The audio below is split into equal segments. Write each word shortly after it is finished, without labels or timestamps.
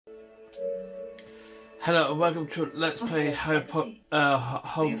Hello and welcome to Let's Play Harry Potter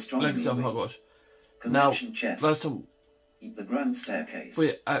Legacy of Hogwarts. Now, last time the grand staircase,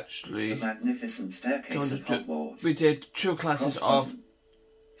 we actually the magnificent staircase of Hogwarts. We did two classes of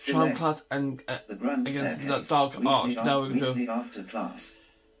Charm class and the grand against staircase, the Dark Arts. Now we do after class.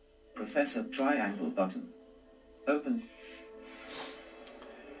 Professor Triangle button. Open.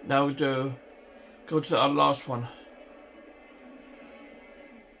 Now we do go to our last one.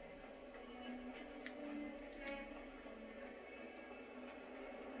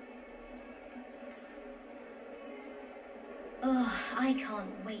 Oh, I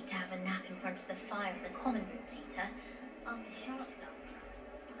can't wait to have a nap in front of the fire in the common room later. I'll be sharp enough.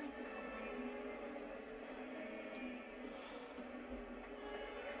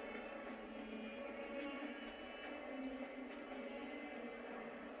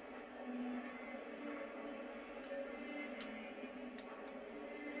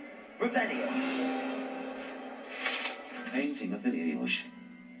 Revelio. Painting of Iliush.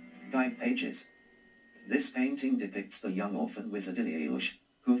 Guide pages. This painting depicts the young orphan wizard Iliush,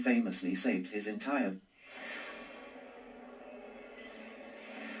 who famously saved his entire...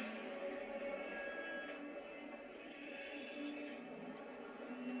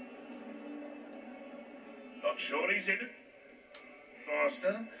 Not sure he's in it,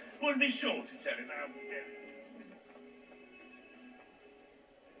 Master. Wouldn't be sure to tell him how...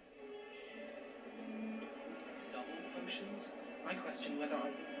 Double potions? I question whether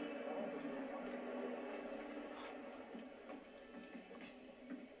I...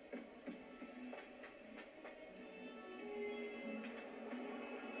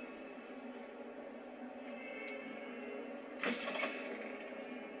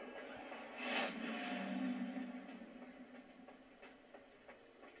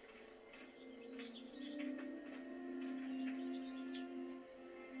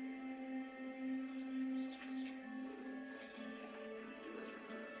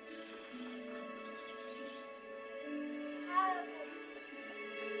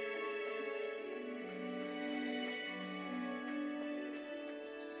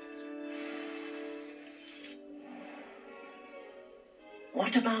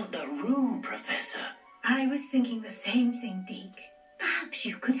 What about the room, Professor? I was thinking the same thing, Deke. Perhaps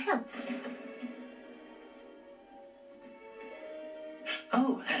you could help.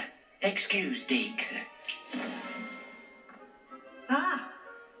 Oh, excuse, Deke. Ah,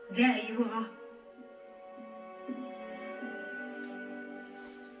 there you are.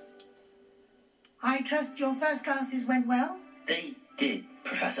 I trust your first classes went well? They did,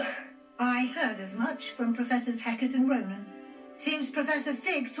 Professor. I heard as much from Professors Hecat and Ronan. Seems Professor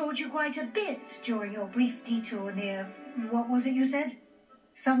Fig taught you quite a bit during your brief detour near... what was it you said?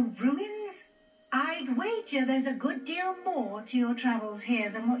 Some ruins? I'd wager there's a good deal more to your travels here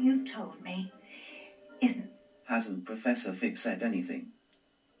than what you've told me. Hasn't Professor Fig said anything?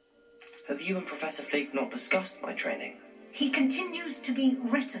 Have you and Professor Fig not discussed my training? He continues to be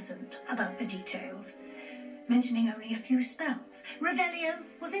reticent about the details, mentioning only a few spells. Revelio,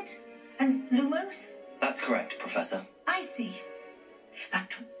 was it? And Lumos? That's correct, Professor. I see.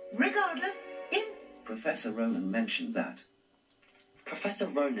 But regardless, Professor Ronan mentioned that. Professor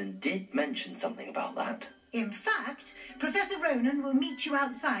Ronan did mention something about that. In fact, Professor Ronan will meet you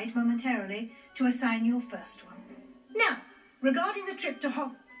outside momentarily to assign your first one. Now, regarding the trip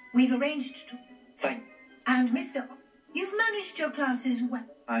to we've arranged to... Thank... And Mr. You've managed your classes well.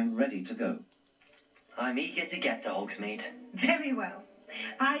 I'm ready to go. I'm eager to get to Hogsmeade. Very well.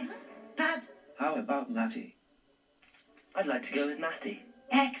 Perhaps... How about Natty? I'd like to go with Natty.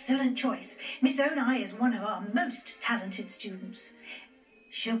 Excellent choice. Miss Onai is one of our most talented students.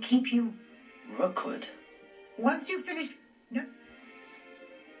 She'll keep you... Rookwood? Once you've finished... No.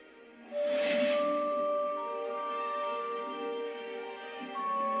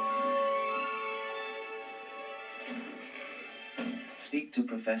 Speak to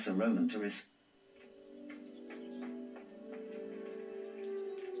Professor Ronan to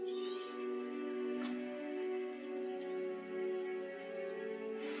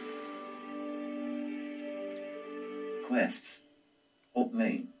quests.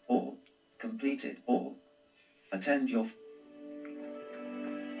 Main, all. Completed, all. Attend your...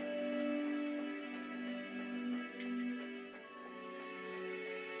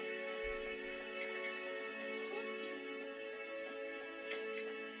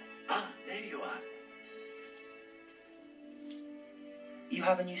 Ah, there you are. You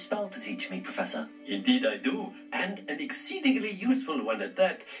have a new spell to teach me, Professor. Indeed I do, and an exceedingly useful one at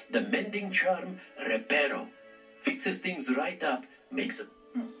that. The mending charm, Reparo. Fixes things right up, makes them...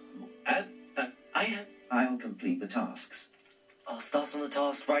 I'll complete the tasks. I'll start on the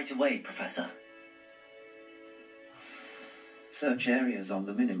task right away, Professor. Search areas on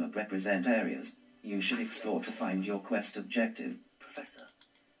the minimap represent areas you should explore to find your quest objective. Professor,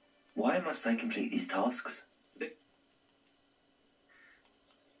 why must I complete these tasks?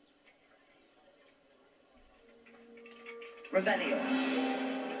 Revelio.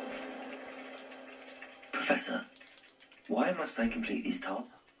 Professor, why must I complete these tasks?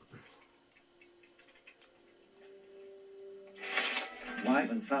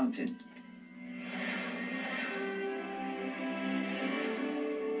 Wyvern Fountain.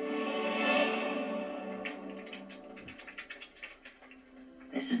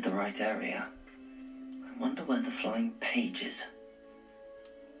 This is the right area. I wonder where the flying page is.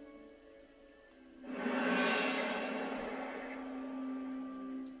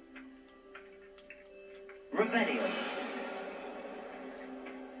 Revelio.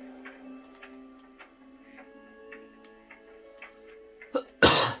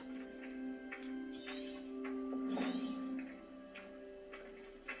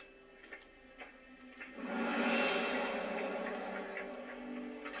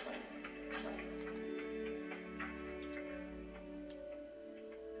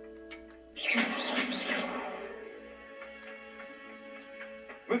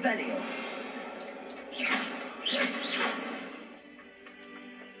 Revelio.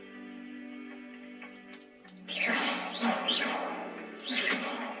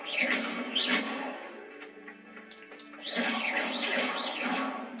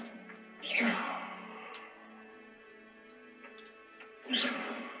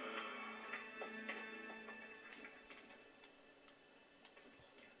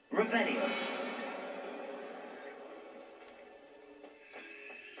 Revelio.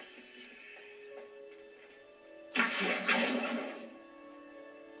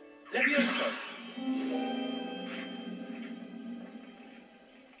 Levioso.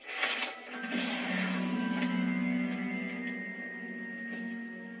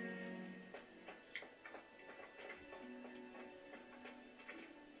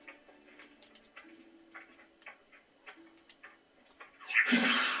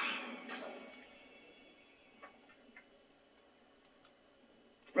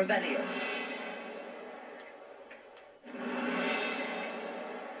 Revelio.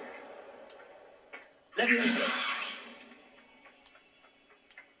 Levioso.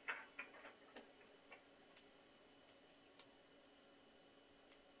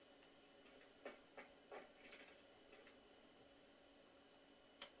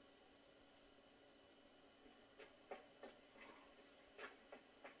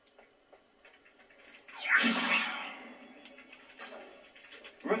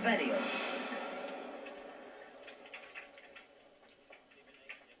 Revelio.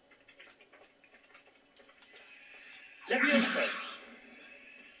 Levioso.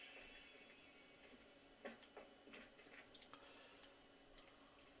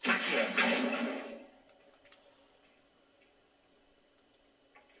 Accio. Got it.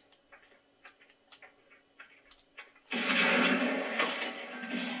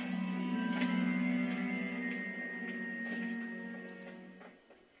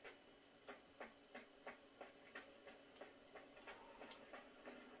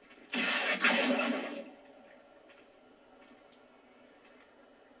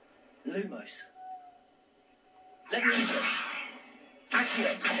 Lumos. Levioso. Accio.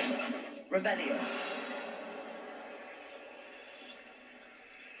 Revelio.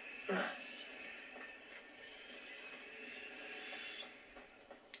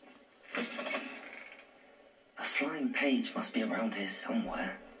 A flying page must be around here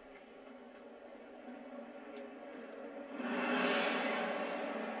somewhere.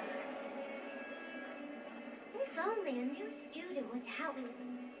 If only a new student would help me with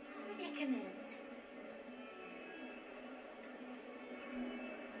predicament.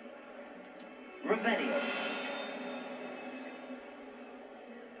 Revelio.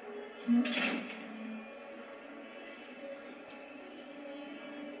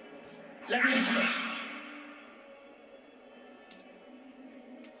 Levioso.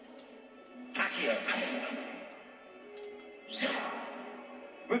 Accio.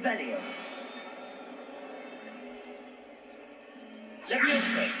 Revelio.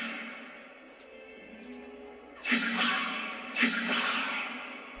 Levioso.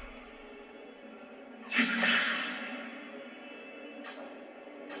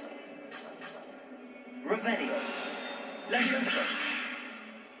 Revelio. Levioso.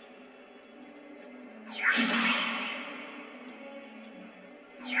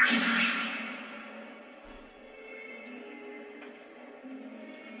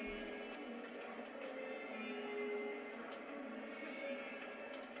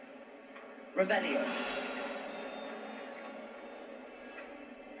 Revelio.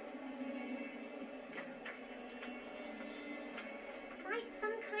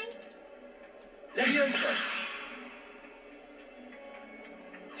 Leviosa!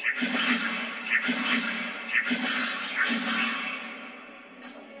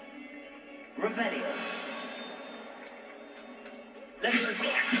 Revelio!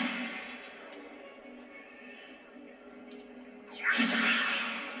 Leviosa!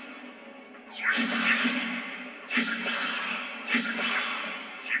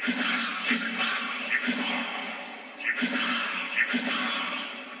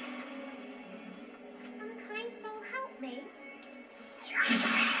 Unkind soul, help me.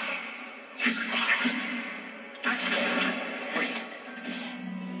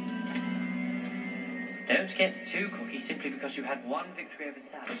 Don't get too cocky simply because you had one victory over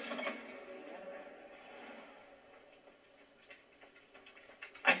Sam.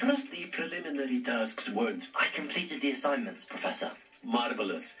 I trust the preliminary tasks weren't I completed the assignments, Professor.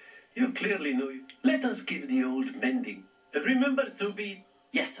 marvelous. You clearly know it. Let us give the old mending. Remember to be...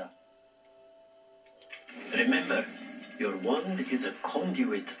 Yes, sir. Remember, your wand is a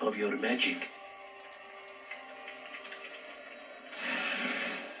conduit of your magic.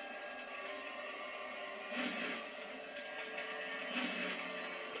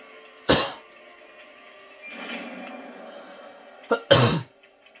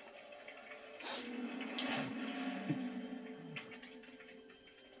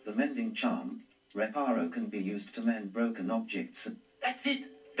 The mending charm, Reparo, can be used to mend broken objects. That's it.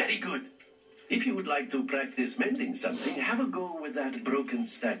 Very good. If you would like to practice mending something, have a go with that broken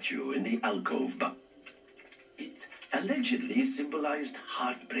statue in the alcove. But it allegedly symbolized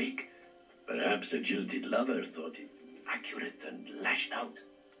heartbreak. Perhaps a jilted lover thought it accurate and lashed out.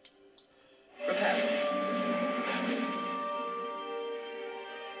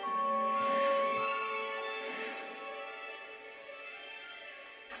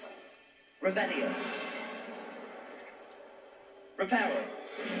 Revelio. Reparo.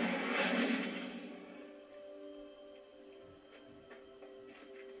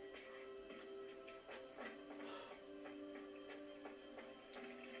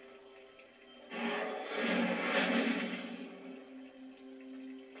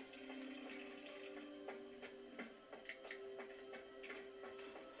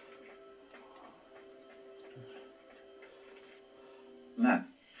 Map,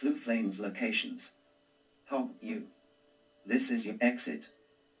 Flue Flame's locations. U. This is your exit.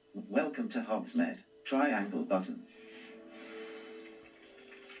 Welcome to Hogsmeade. Triangle button.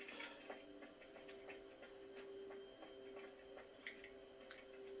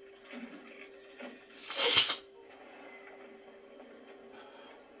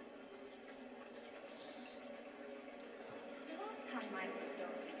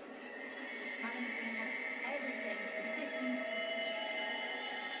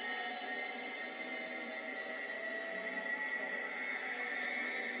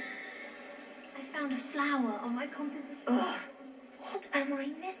 I found a flower on my composition. Ugh, what am I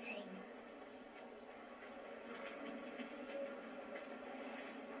missing?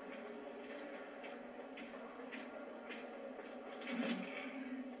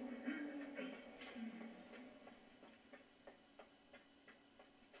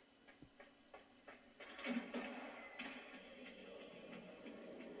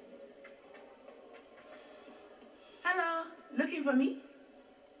 Hello, looking for me?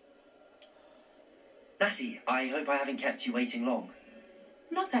 Natty, I hope I haven't kept you waiting long.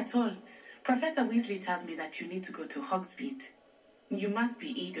 Not at all. Professor Weasley tells me that you need to go to Hogsmeade. You must be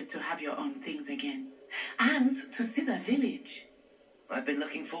eager to have your own things again. And to see the village. I've been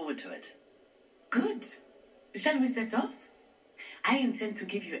looking forward to it. Good. Shall we set off? I intend to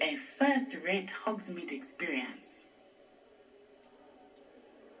give you a first-rate Hogsmeade experience.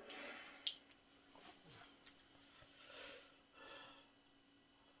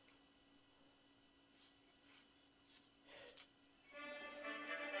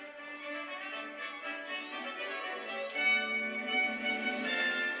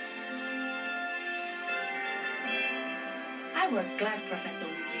 I was glad Professor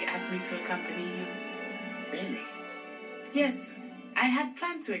Weasley asked me to accompany you. Really? Yes, I had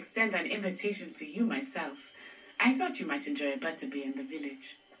planned to extend an invitation to you myself. I thought you might enjoy a butterbeer in the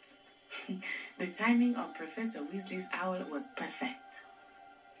village. The timing of Professor Weasley's owl was perfect.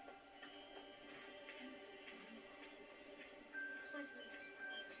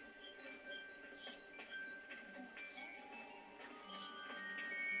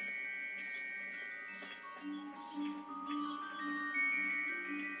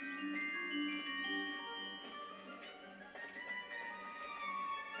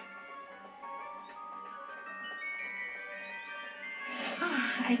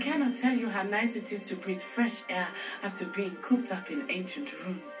 I cannot tell you how nice it is to breathe fresh air after being cooped up in ancient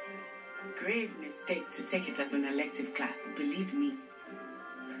rooms. Grave mistake to take it as an elective class, believe me.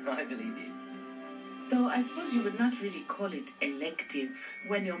 I believe you. Though I suppose you would not really call it elective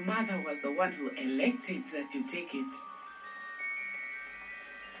when your mother was the one who elected that you take it.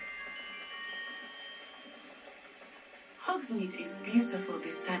 Hogsmeade is beautiful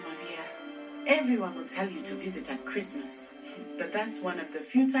this time of year. Everyone will tell you to visit at Christmas. But that's one of the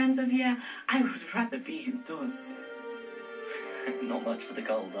few times of year I would rather be indoors. Not much for the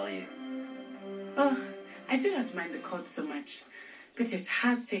cold, are you? Oh, I do not mind the cold so much, but it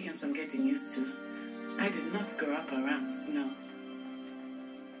has taken some getting used to. I did not grow up around snow.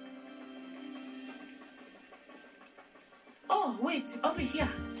 Oh, wait, over here.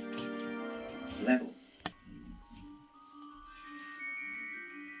 Level.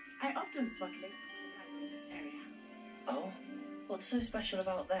 I often spot lake in this area. Oh? What's so special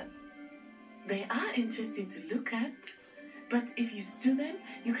about them? They are interesting to look at, but if you stew them,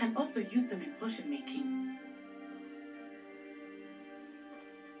 you can also use them in potion making.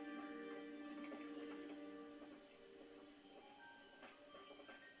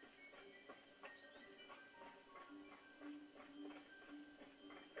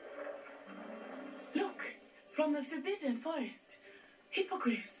 Look, from the Forbidden Forest,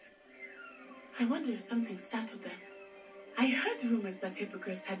 hippogriffs. I wonder if something startled them. I heard rumors that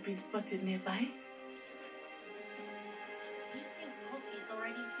hippogriffs had been spotted nearby. You think Poppy's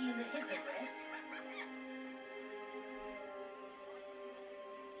already seen the hippogriffs?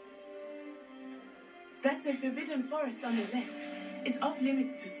 That's the Forbidden Forest on the left. It's off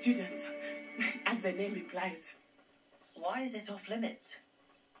limits to students, as the name implies. Why is it off limits?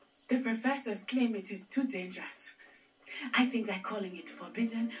 The professors claim it is too dangerous. I think that calling it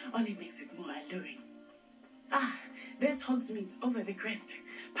forbidden only makes it more alluring. Ah, there's Hogsmeade over the crest.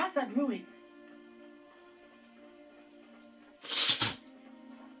 Past that ruin.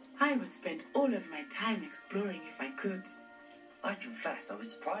 I would spend all of my time exploring if I could. I confess I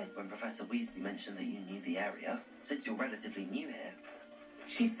was surprised when Professor Weasley mentioned that you knew the area, since you're relatively new here.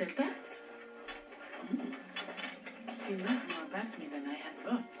 She said that? She knows more about me than I had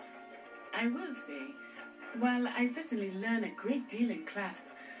thought. I will say, while I certainly learn a great deal in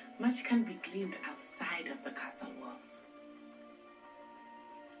class, much can be gleaned outside of the castle walls.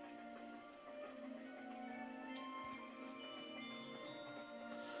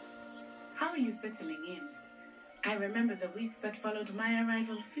 How are you settling in? I remember the weeks that followed my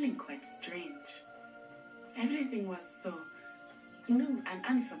arrival feeling quite strange. Everything was so new and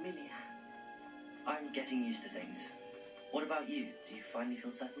unfamiliar. I'm getting used to things. What about you? Do you finally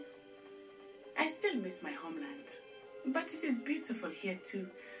feel settled? I still miss my homeland, but it is beautiful here too.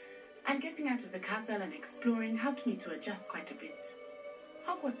 And getting out of the castle and exploring helped me to adjust quite a bit.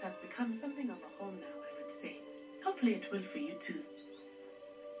 Hogwarts has become something of a home now, I would say. Hopefully it will for you too.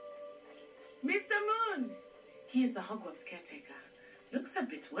 Mr. Moon! He is the Hogwarts caretaker. Looks a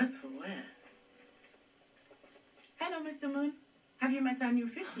bit worse for wear. Hello, Mr. Moon. Have you met our new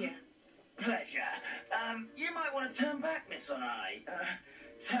fifth year? Pleasure. You might want to turn back, Miss On Eye.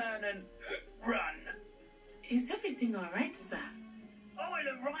 Turn and run. Is everything all right, sir? Oh, it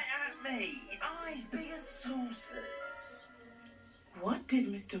looked right at me. Eyes big as saucers. What did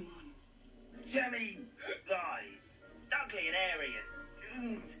Mr. Moon? Jemmy, guys. Ugly and airy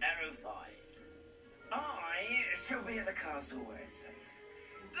and terrified. I shall be at the castle where it's safe.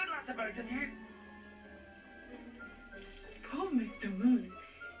 Good luck to both of you. Poor Mr. Moon.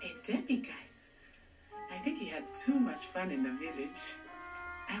 A demiguise. I think he had too much fun in the village.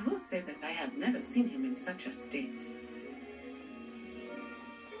 I will say that I have never seen him in such a state.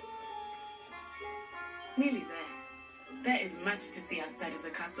 Nearly there. There is much to see outside of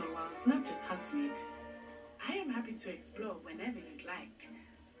the castle walls, not just Hogsmeade. I am happy to explore whenever you'd like.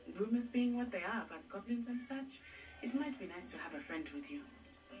 Rumors being what they are about goblins and such, it might be nice to have a friend with you.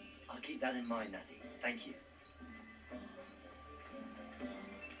 I'll keep that in mind, Natty. Thank you.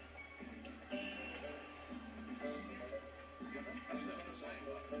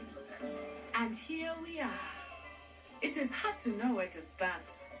 And here we are. It is hard to know where to start.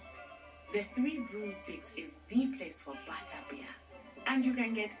 The Three Broomsticks is the place for butterbeer. And you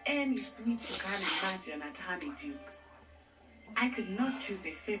can get any sweet you can imagine at Honeydukes. I could not choose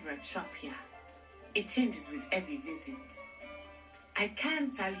a favorite shop here. It changes with every visit. I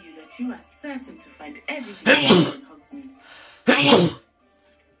can tell you that you are certain to find everything you want in Hogsmeade.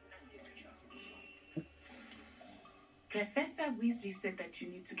 Professor Weasley said that you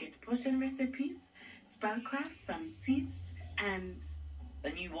need to get potion recipes, spellcraft, some seeds, and... A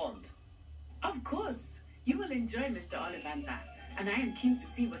new wand? Of course. You will enjoy Mr. Ollivander, and I am keen to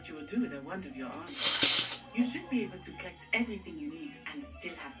see what you will do with a wand of your own. You should be able to collect everything you need and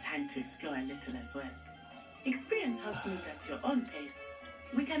still have time. time to explore a little as well. Experience Hogsmeade at your own pace.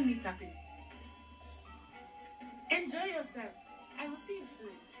 We can meet up in... Enjoy yourself. I will see you soon.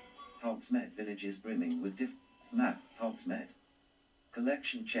 Hogsmeade village is brimming with map, Hogsmeade.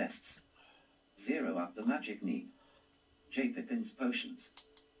 Collection chests. 0 up the magic need. J. Pippin's potions.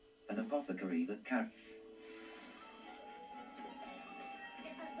 An apothecary that If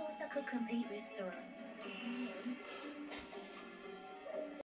I thought I could compete with Sora.